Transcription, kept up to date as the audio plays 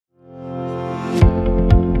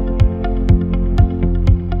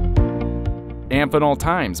Amphenol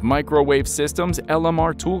Times Microwave Systems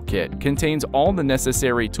LMR Toolkit contains all the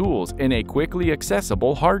necessary tools in a quickly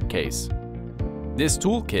accessible hard case. This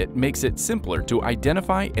toolkit makes it simpler to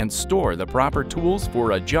identify and store the proper tools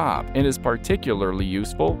for a job and is particularly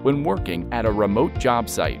useful when working at a remote job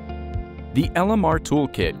site. The LMR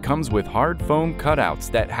toolkit comes with hard foam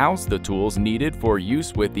cutouts that house the tools needed for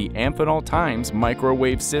use with the Amphenol Times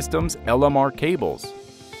Microwave Systems LMR cables.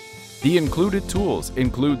 The included tools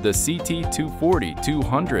include the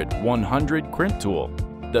CT240-200-100 crimp tool,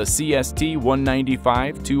 the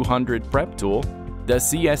CST195-200 prep tool, the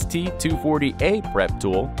CST240A prep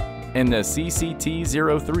tool, and the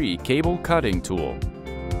CCT03 cable cutting tool.